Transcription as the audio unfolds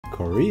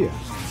Korea,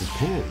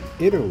 Japan,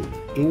 Italy,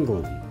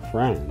 England,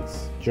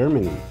 France,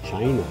 Germany,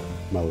 China,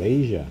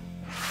 Malaysia.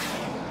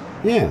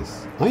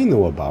 Yes, I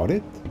know about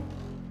it.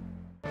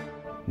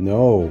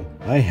 No,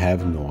 I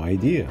have no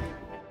idea.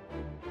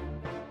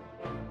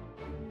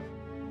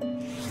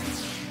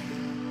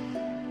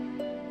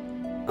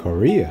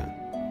 Korea.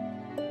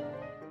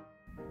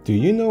 Do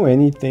you know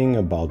anything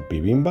about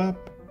bibimbap?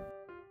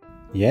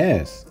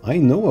 Yes, I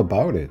know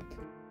about it.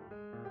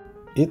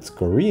 It's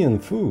Korean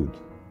food.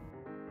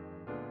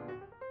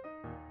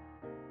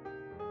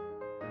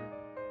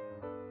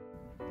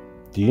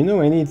 Do you know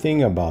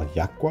anything about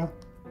yakgwa?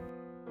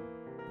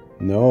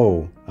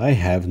 No, I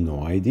have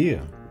no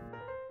idea.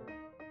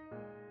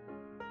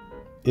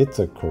 It's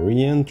a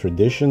Korean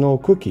traditional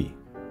cookie.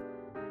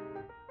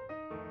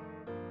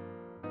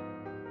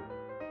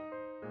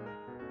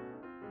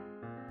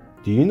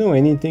 Do you know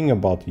anything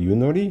about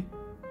yunori?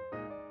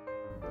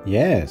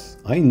 Yes,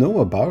 I know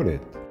about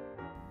it.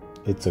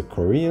 It's a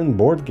Korean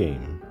board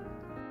game.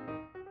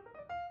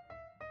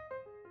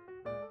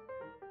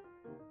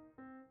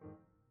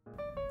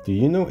 Do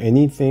you know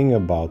anything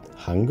about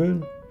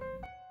Hangul?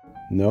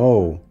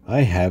 No,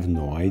 I have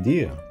no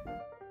idea.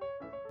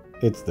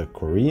 It's the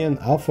Korean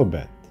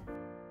alphabet.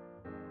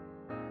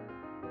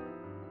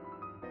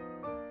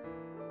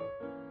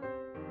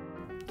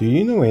 Do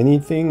you know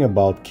anything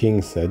about King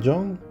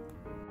Sejong?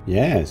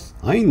 Yes,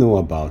 I know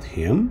about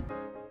him.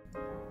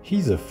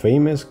 He's a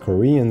famous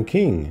Korean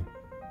king.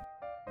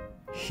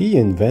 He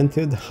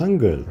invented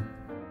Hangul.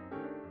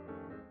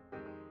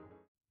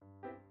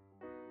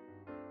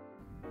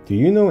 Do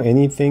you know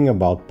anything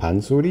about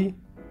pansori?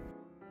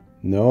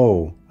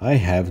 No, I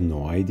have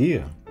no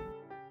idea.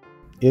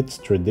 It's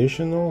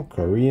traditional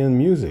Korean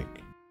music.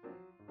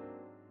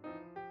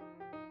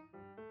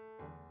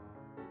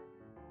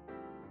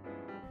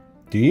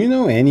 Do you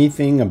know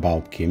anything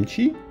about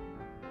kimchi?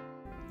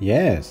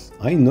 Yes,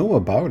 I know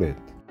about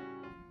it.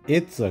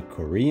 It's a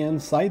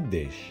Korean side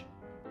dish.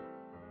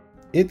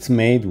 It's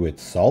made with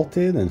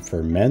salted and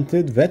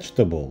fermented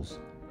vegetables.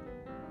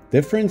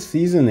 Different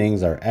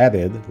seasonings are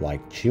added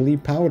like chili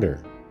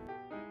powder.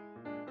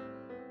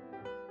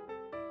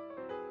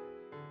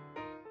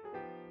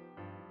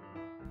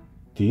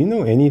 Do you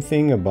know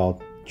anything about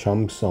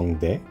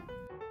cheomseongdae?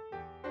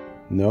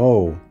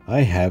 No, I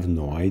have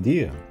no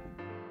idea.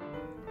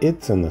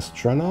 It's an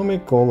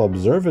astronomical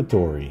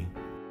observatory.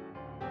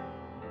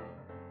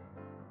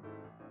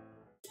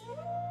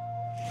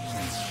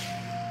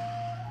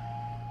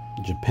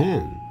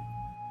 Japan.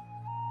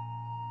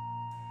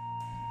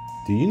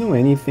 Do you know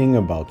anything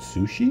about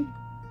sushi?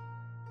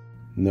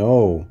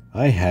 No,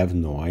 I have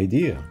no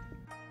idea.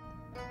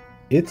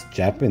 It's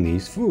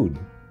Japanese food.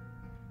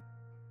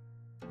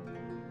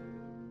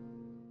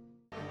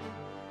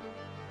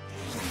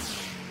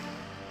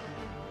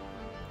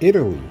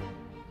 Italy.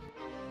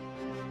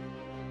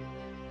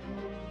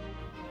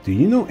 Do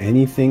you know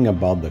anything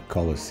about the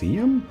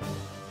Colosseum?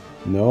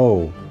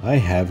 No, I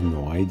have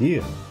no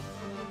idea.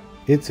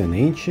 It's an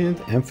ancient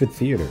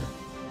amphitheater.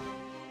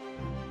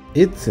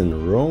 It's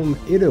in Rome,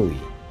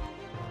 Italy.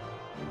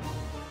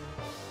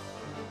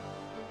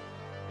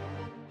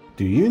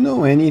 Do you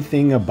know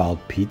anything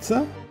about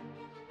pizza?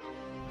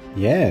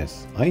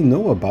 Yes, I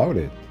know about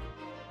it.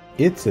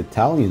 It's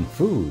Italian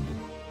food.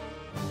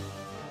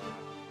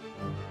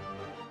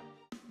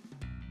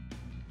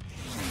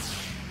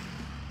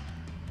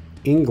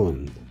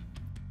 England.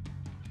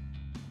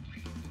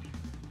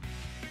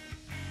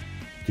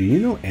 Do you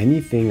know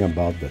anything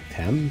about the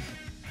Thames?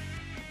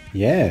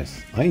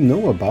 Yes, I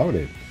know about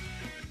it.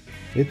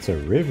 It's a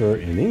river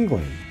in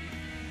England.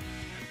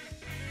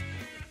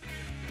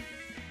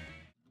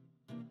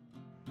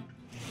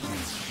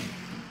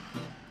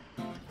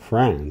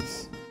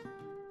 France.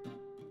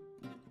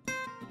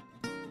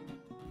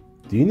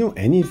 Do you know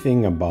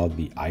anything about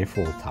the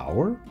Eiffel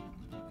Tower?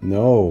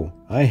 No,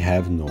 I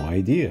have no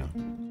idea.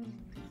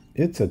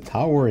 It's a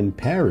tower in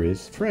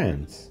Paris,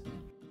 France.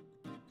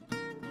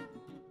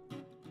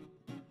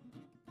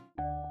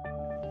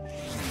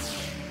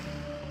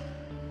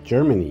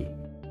 Germany.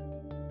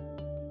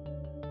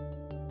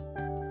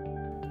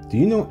 Do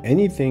you know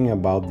anything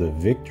about the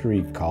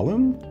Victory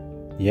Column?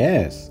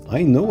 Yes,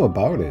 I know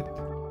about it.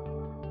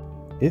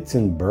 It's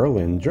in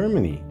Berlin,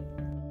 Germany.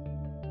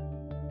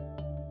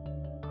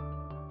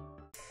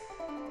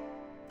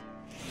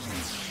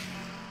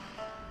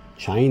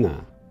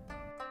 China.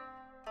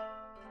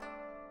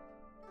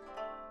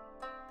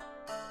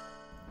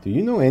 Do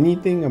you know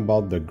anything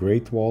about the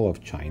Great Wall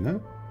of China?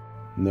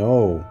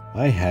 No,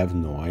 I have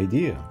no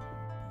idea.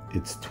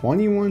 It's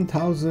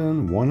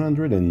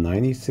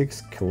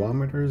 21,196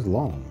 kilometers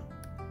long.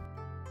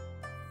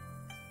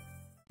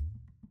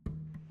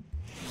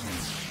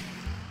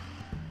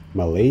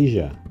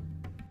 Malaysia.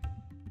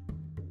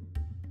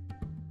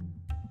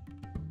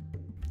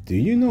 Do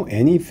you know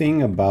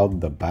anything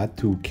about the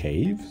Batu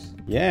Caves?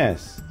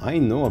 Yes, I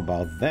know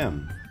about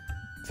them.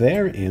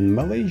 They're in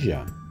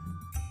Malaysia.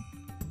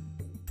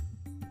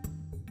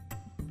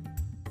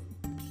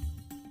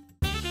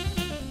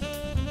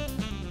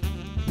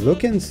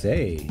 Look and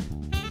say.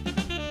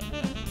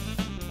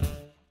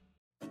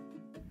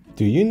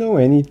 Do you know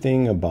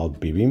anything about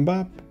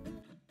bibimbap?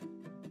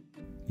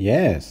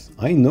 Yes,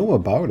 I know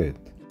about it.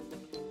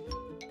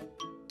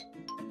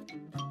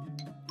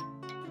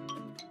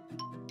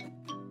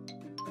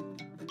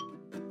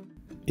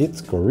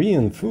 It's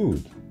Korean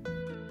food.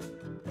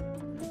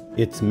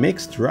 It's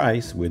mixed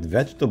rice with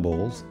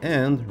vegetables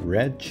and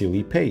red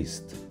chili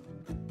paste.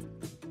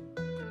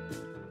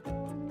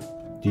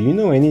 Do you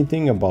know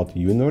anything about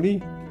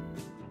yunori?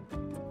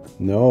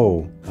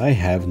 No, I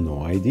have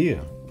no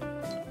idea.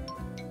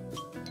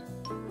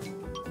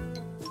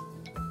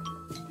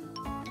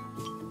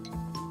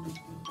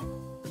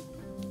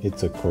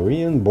 It's a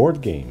Korean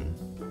board game.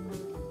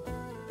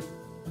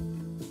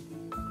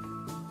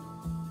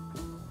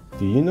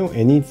 Do you know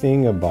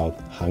anything about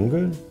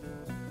Hangul?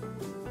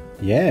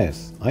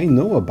 Yes, I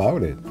know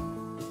about it.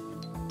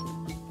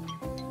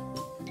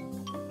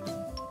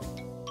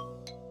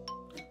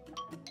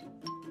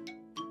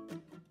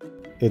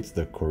 It's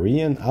the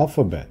Korean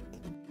alphabet.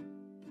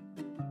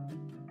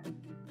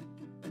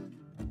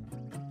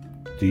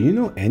 Do you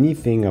know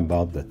anything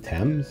about the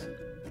Thames?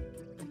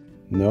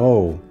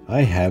 No,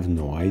 I have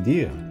no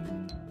idea.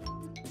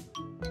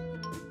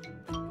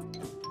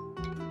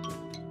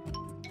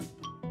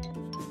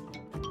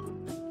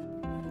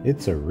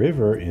 It's a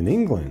river in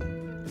England.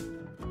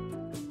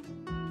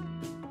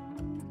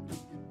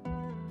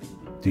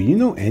 Do you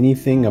know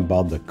anything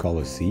about the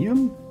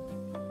Colosseum?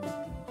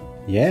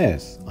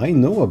 Yes, I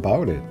know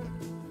about it.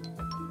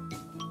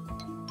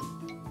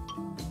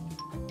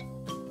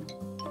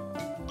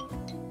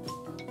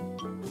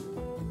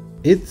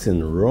 It's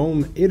in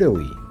Rome,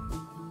 Italy.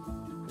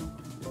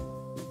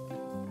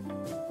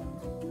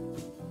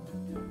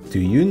 Do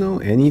you know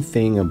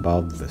anything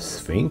about the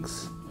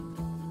Sphinx?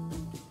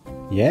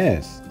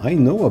 Yes, I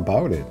know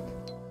about it.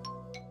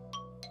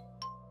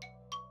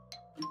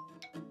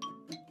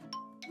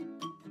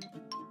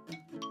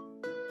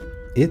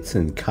 It's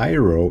in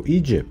Cairo,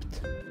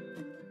 Egypt.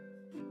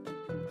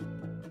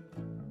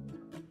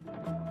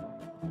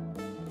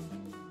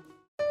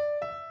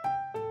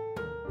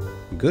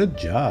 Good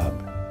job!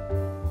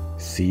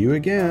 See you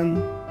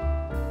again!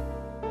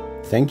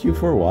 Thank you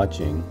for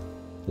watching.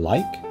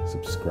 Like,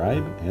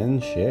 subscribe,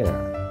 and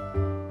share.